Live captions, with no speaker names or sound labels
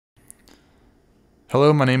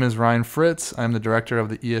Hello, my name is Ryan Fritz. I'm the director of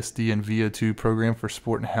the ESD and Vo2 program for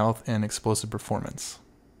Sport and Health and Explosive Performance.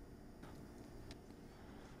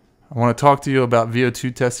 I want to talk to you about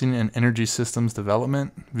Vo2 testing and energy systems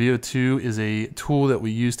development. Vo2 is a tool that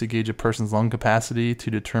we use to gauge a person's lung capacity to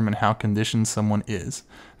determine how conditioned someone is.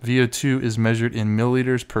 Vo2 is measured in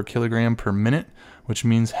milliliters per kilogram per minute, which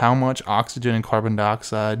means how much oxygen and carbon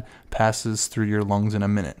dioxide passes through your lungs in a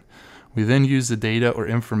minute. We then use the data or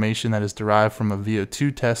information that is derived from a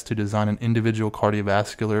Vo2 test to design an individual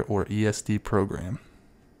cardiovascular or ESD program.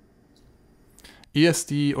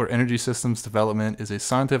 ESD, or Energy Systems Development, is a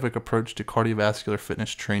scientific approach to cardiovascular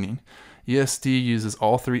fitness training. ESD uses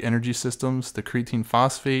all three energy systems, the creatine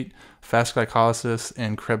phosphate, fast glycolysis,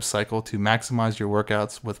 and Krebs cycle to maximize your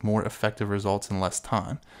workouts with more effective results in less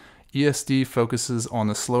time. ESD focuses on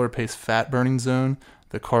the slower pace fat burning zone,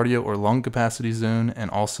 the cardio or lung capacity zone,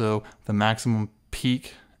 and also the maximum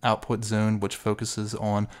peak output zone, which focuses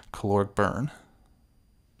on caloric burn.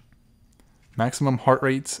 Maximum heart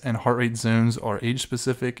rates and heart rate zones are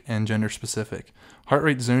age-specific and gender-specific. Heart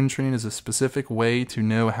rate zone training is a specific way to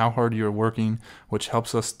know how hard you are working, which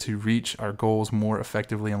helps us to reach our goals more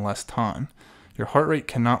effectively in less time. Your heart rate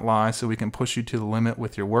cannot lie, so we can push you to the limit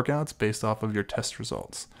with your workouts based off of your test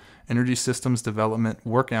results. Energy Systems Development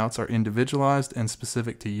workouts are individualized and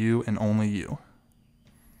specific to you and only you.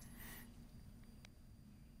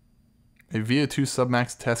 A Vo2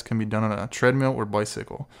 submax test can be done on a treadmill or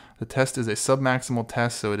bicycle. The test is a submaximal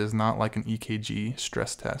test, so it is not like an EKG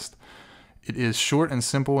stress test. It is short and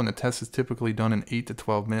simple, and the test is typically done in 8 to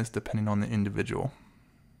 12 minutes depending on the individual.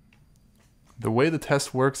 The way the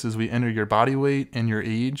test works is we enter your body weight and your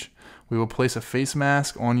age. We will place a face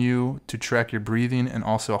mask on you to track your breathing and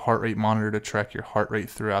also a heart rate monitor to track your heart rate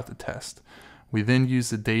throughout the test. We then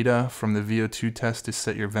use the data from the Vo2 test to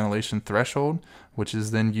set your ventilation threshold, which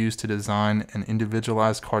is then used to design an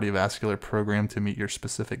individualized cardiovascular program to meet your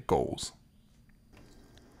specific goals.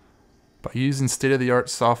 By using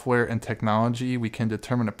state-of-the-art software and technology, we can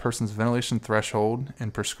determine a person's ventilation threshold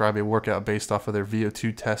and prescribe a workout based off of their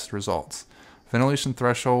Vo2 test results. Ventilation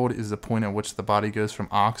threshold is the point at which the body goes from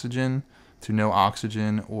oxygen to no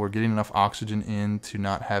oxygen, or getting enough oxygen in to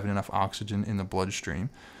not having enough oxygen in the bloodstream.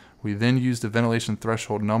 We then use the ventilation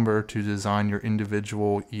threshold number to design your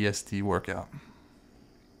individual ESD workout.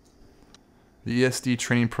 The ESD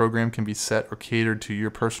training program can be set or catered to your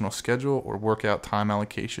personal schedule or workout time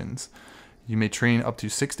allocations. You may train up to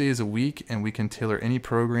 6 days a week, and we can tailor any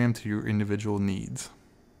program to your individual needs.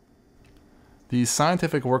 These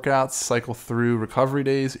scientific workouts cycle through recovery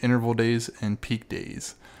days, interval days, and peak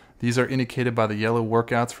days. These are indicated by the yellow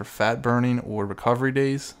workouts for fat burning or recovery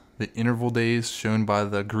days. The interval days, shown by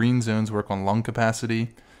the green zones, work on lung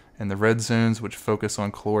capacity, and the red zones, which focus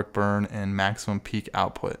on caloric burn and maximum peak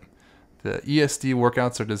output. The ESD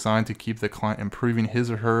workouts are designed to keep the client improving his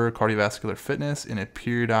or her cardiovascular fitness in a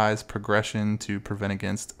periodized progression to prevent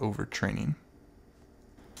against overtraining.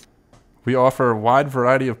 We offer a wide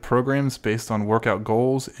variety of programs based on workout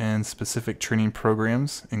goals and specific training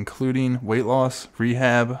programs, including weight loss,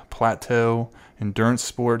 rehab, plateau, endurance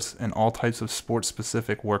sports, and all types of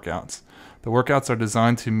sport-specific workouts. The workouts are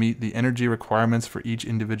designed to meet the energy requirements for each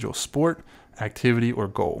individual sport, activity, or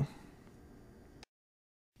goal.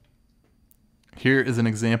 Here is an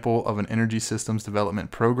example of an energy systems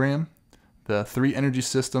development program. The three energy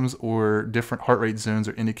systems or different heart rate zones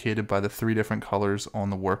are indicated by the three different colors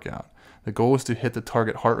on the workout. The goal is to hit the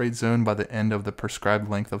target heart rate zone by the end of the prescribed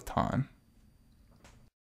length of time.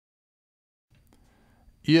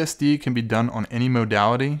 ESD can be done on any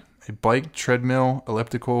modality: a bike, treadmill,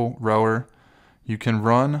 elliptical, rower. You can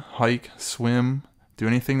run, hike, swim, do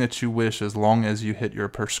anything that you wish as long as you hit your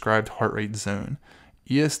prescribed heart rate zone.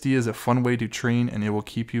 ESD is a fun way to train, and it will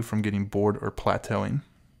keep you from getting bored or plateauing.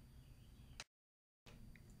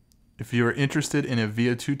 If you are interested in a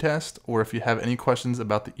Vo2 test, or if you have any questions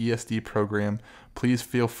about the ESD program, please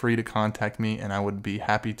feel free to contact me and I would be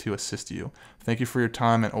happy to assist you. Thank you for your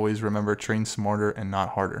time, and always remember, train smarter and not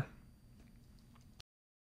harder.